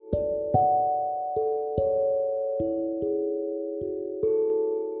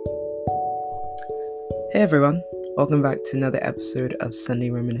Hey everyone, welcome back to another episode of Sunday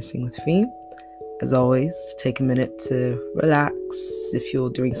Reminiscing with Fee. As always, take a minute to relax. If you're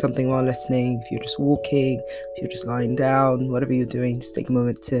doing something while listening, if you're just walking, if you're just lying down, whatever you're doing, just take a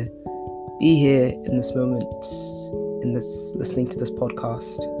moment to be here in this moment, listening to this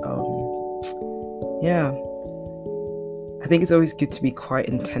podcast. I think it's always good to be quite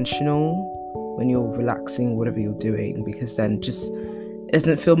intentional when you're relaxing, whatever you're doing, because then it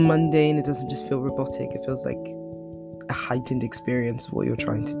doesn't feel mundane, it doesn't just feel robotic, it feels like a heightened experience of what you're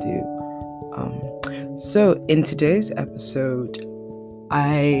trying to do. So in today's episode,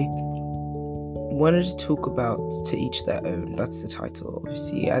 I wanted to talk about To Each Their Own. That's the title,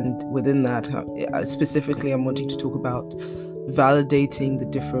 obviously, and within that, specifically, I'm wanting to talk about validating the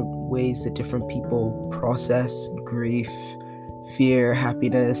different ways that different people process grief, fear,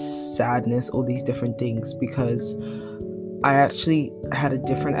 happiness, sadness, all these different things, because I actually had a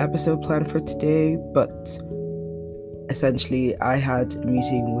different episode planned for today, but essentially I had a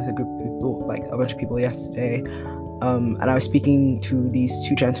meeting with a group of people, like a bunch of people yesterday, and I was speaking to these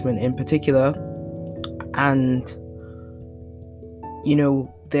two gentlemen in particular, and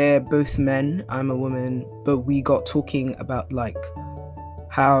they're both men, I'm a woman, but we got talking about like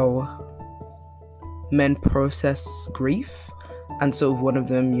how men process grief. And so one of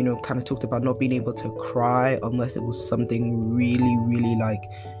them, kind of talked about not being able to cry unless it was something really, really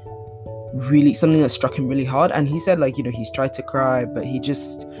something that struck him really hard. And he said, he's tried to cry, but he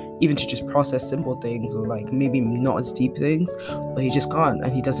just, even to just process simple things or like maybe not as deep things, but he just can't,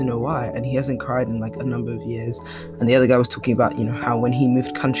 and he doesn't know why. And he hasn't cried in like a number of years. And the other guy was talking about, how when he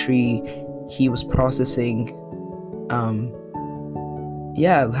moved country, he was processing,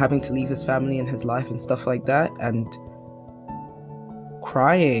 having to leave his family and his life and stuff like that. And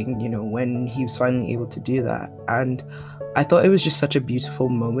crying, when he was finally able to do that. And I thought it was just such a beautiful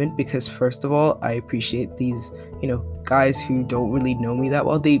moment because, first of all, I appreciate these, guys who don't really know me that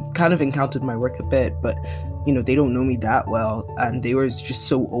well. They kind of encountered my work a bit, but, they don't know me that well. And they were just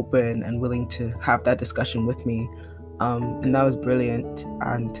so open and willing to have that discussion with me. And that was brilliant.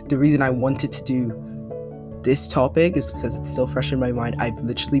 And the reason I wanted to do this topic is because it's still fresh in my mind. I've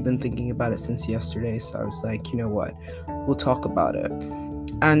literally been thinking about it since yesterday. So I was like, you know what, we'll talk about it.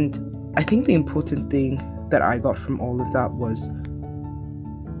 And I think the important thing that I got from all of that was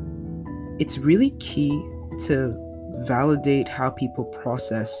it's really key to validate how people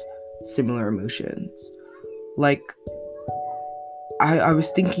process similar emotions. Like, I was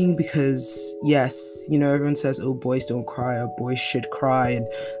thinking because, yes, everyone says, oh, boys don't cry, or boys should cry, and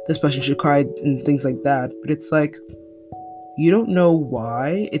this person should cry, and things like that. But it's like, you don't know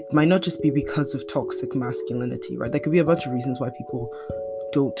why. It might not just be because of toxic masculinity, right? There could be a bunch of reasons why people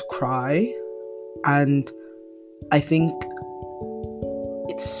don't cry. And I think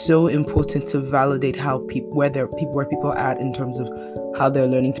it's so important to validate how where people are at in terms of how they're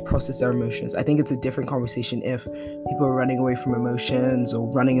learning to process their emotions. I think it's a different conversation if people are running away from emotions or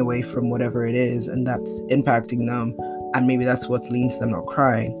running away from whatever it is, and that's impacting them, and maybe that's what leads to them not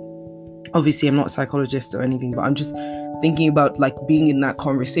crying. Obviously, I'm not a psychologist or anything, but I'm just thinking about like being in that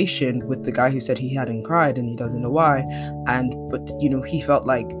conversation with the guy who said he hadn't cried and he doesn't know why, but he felt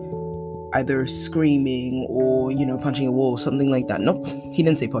like either screaming or punching a wall, something like that. Nope, he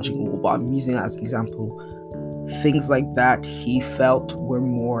didn't say punching a wall, but I'm using that as an example. Things like that he felt were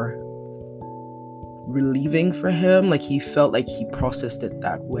more relieving for him. Like, he felt like he processed it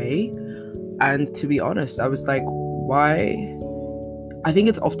that way. And to be honest, I was like, why? I think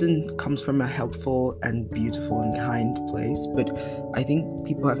it often comes from a helpful and beautiful and kind place, but I think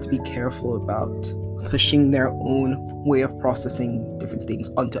people have to be careful about pushing their own way of processing different things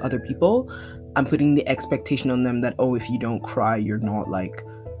onto other people and putting the expectation on them that, oh, if you don't cry, you're not like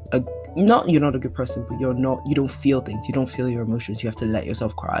you're not a good person, but you don't feel things, you don't feel your emotions, you have to let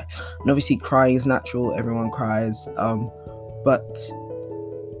yourself cry. And obviously crying is natural, everyone cries, but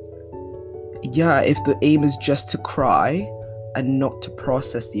yeah, if the aim is just to cry and not to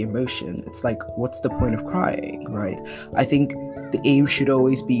process the emotion, it's like, what's the point of crying, right? I think the aim should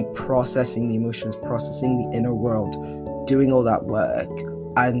always be processing the emotions, processing the inner world, doing all that work.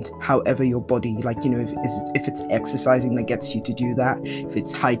 And however your body, if it's exercising that gets you to do that, if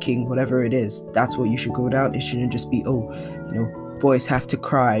it's hiking, whatever it is, that's what you should go down. It shouldn't just be, boys have to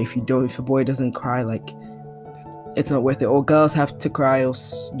cry. If a boy doesn't cry, like, it's not worth it. Or girls have to cry, or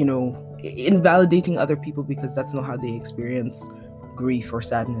invalidating other people because that's not how they experience grief or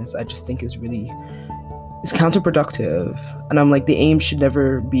sadness. I just think it's counterproductive. And I'm like, the aim should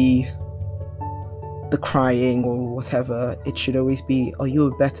never be the crying or whatever. It should always be, do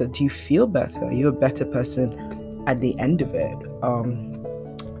you feel better? Are you a better person at the end of it?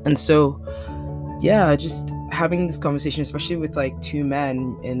 And so yeah, just having this conversation, especially with like two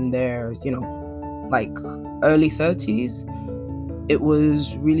men in their, like early 30s, it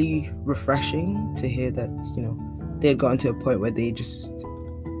was really refreshing to hear that, they had gotten to a point where they just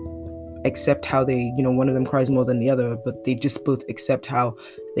accept how they, one of them cries more than the other, but they just both accept how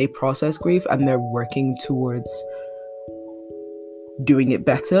they process grief, and they're working towards doing it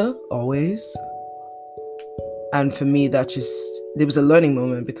better always. And for me, there was a learning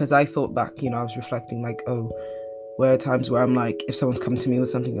moment, because I thought back, I was reflecting like, oh, where are times where I'm like, if someone's come to me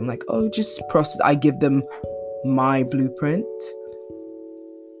with something, I'm like, oh, just process. I give them my blueprint,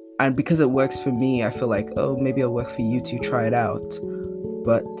 and because it works for me, I feel like, oh, maybe it'll work for you to try it out.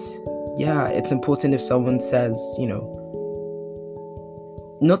 But yeah, it's important if someone says,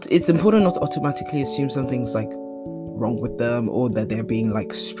 it's important not to automatically assume something's like wrong with them, or that they're being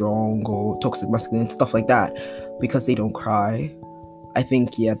like strong or toxic masculine, stuff like that, because they don't cry. I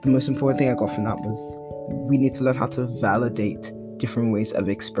think, the most important thing I got from that was we need to learn how to validate different ways of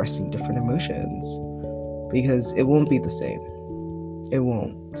expressing different emotions, because it won't be the same. It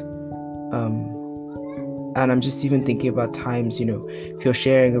won't. And I'm just even thinking about times, if you're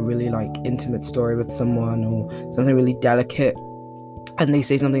sharing a really like intimate story with someone, or something really delicate, and they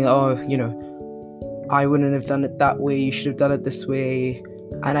say something, oh, I wouldn't have done it that way, you should have done it this way.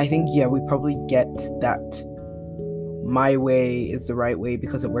 And I think, we probably get that my way is the right way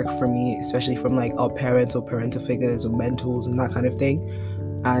because it worked for me, especially from like our parents or parental figures or mentors and that kind of thing.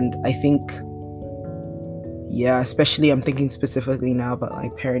 And I think, especially I'm thinking specifically now about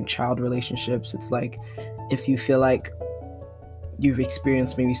like parent-child relationships. It's like, if you feel like you've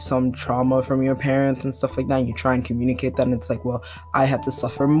experienced maybe some trauma from your parents and stuff like that, and you try and communicate that, and it's like, well, I had to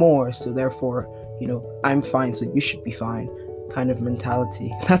suffer more, so therefore, I'm fine, so you should be fine, kind of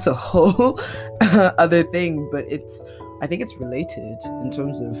mentality. That's a whole other thing, but I think it's related in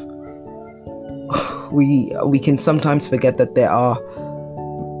terms of we can sometimes forget that there are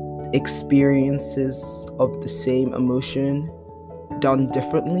experiences of the same emotion done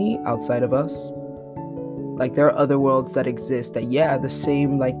differently outside of us. Like, there are other worlds that exist that, the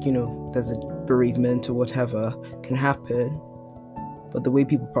same, like, there's a bereavement or whatever can happen, but the way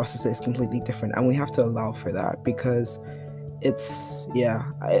people process it is completely different, and we have to allow for that, because it's,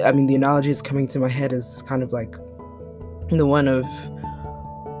 I mean, the analogy that's coming to my head is kind of like the one of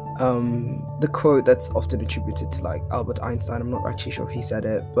the quote that's often attributed to like Albert Einstein. I'm not actually sure if he said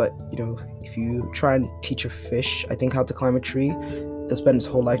it, but if you try and teach a fish, I think, how to climb a tree, they'll spend his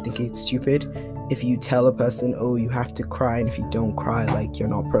whole life thinking it's stupid. If you tell a person, oh, you have to cry, and if you don't cry, like, you're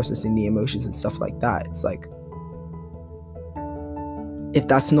not processing the emotions and stuff like that, it's like, if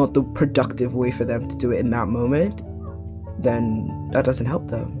that's not the productive way for them to do it in that moment, then that doesn't help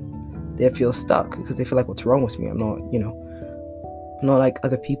them. They feel stuck because they feel like, what's wrong with me? I'm not, I'm not like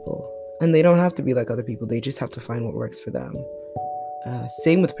other people. And they don't have to be like other people. They just have to find what works for them.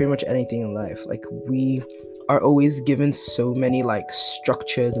 Same with pretty much anything in life. Like, we are always given so many like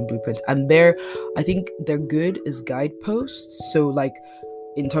structures and blueprints, and I think they're good as guideposts. So like,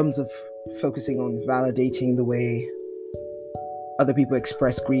 in terms of focusing on validating the way other people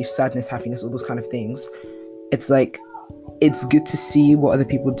express grief, sadness, happiness, all those kind of things, it's like, it's good to see what other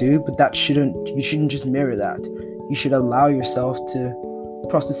people do, but you shouldn't just mirror that. You should allow yourself to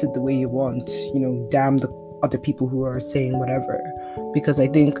process it the way you want. Damn the other people who are saying whatever, because I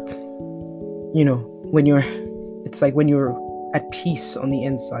think, when you're at peace on the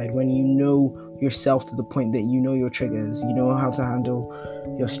inside, when you know yourself to the point that you know your triggers, you know how to handle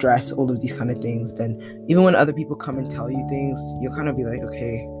your stress, all of these kind of things, then even when other people come and tell you things, you'll kind of be like,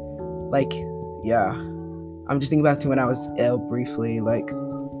 okay, like, I'm just thinking back to when I was ill briefly, like,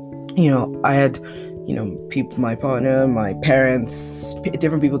 I had, people, my partner, my parents,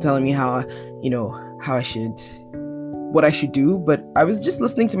 different people telling me how what I should do, but I was just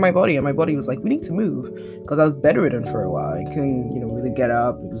listening to my body, and my body was like, we need to move, because I was bedridden for a while. I couldn't, really get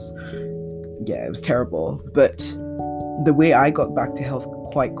up. It was terrible. But the way I got back to health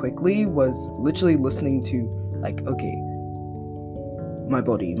quite quickly was literally listening to, like, okay, my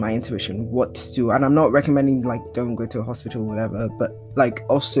body, my intuition, what to do. And I'm not recommending, like, don't go to a hospital or whatever, but, like,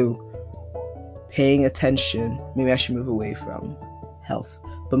 also paying attention. Maybe I should move away from health,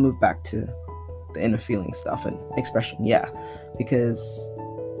 but move back to the inner feeling stuff and expression, because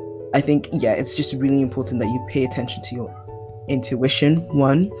I think, it's just really important that you pay attention to your intuition,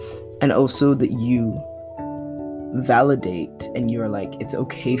 one, and also that you validate, and you're like, it's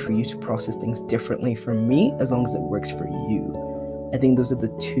okay for you to process things differently from me, as long as it works for you. I think those are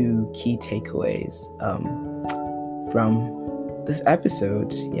the two key takeaways from this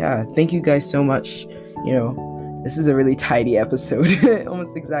episode. Thank you guys so much. This is a really tidy episode,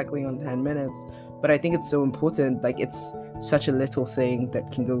 almost exactly on 10 minutes, but I think it's so important. Like, it's such a little thing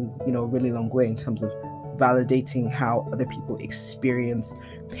that can go, a really long way in terms of validating how other people experience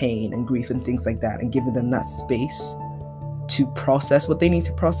pain and grief and things like that, and giving them that space to process what they need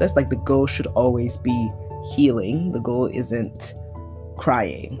to process. Like, the goal should always be healing. The goal isn't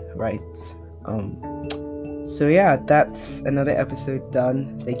crying, right? So yeah, that's another episode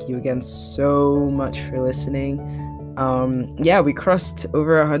done. Thank you again so much for listening. We crossed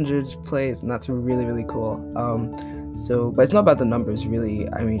over 100 plays, and that's really, really cool. But it's not about the numbers, really.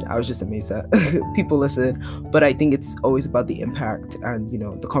 I mean, I was just amazed that people listen, but I think it's always about the impact and,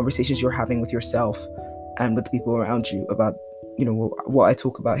 the conversations you're having with yourself and with the people around you about, what I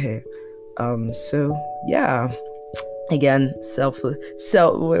talk about here. Again, selfless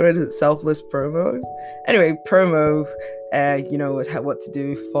promo. Anyway, promo, what to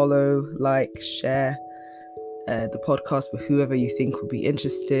do. Follow, like, share the podcast with whoever you think would be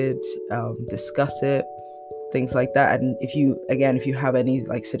interested, discuss it, things like that. And if you have any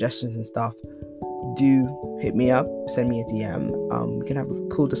like suggestions and stuff, do hit me up, send me a DM. We can have a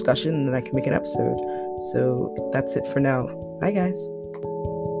cool discussion and then I can make an episode. So that's it for now. Bye guys.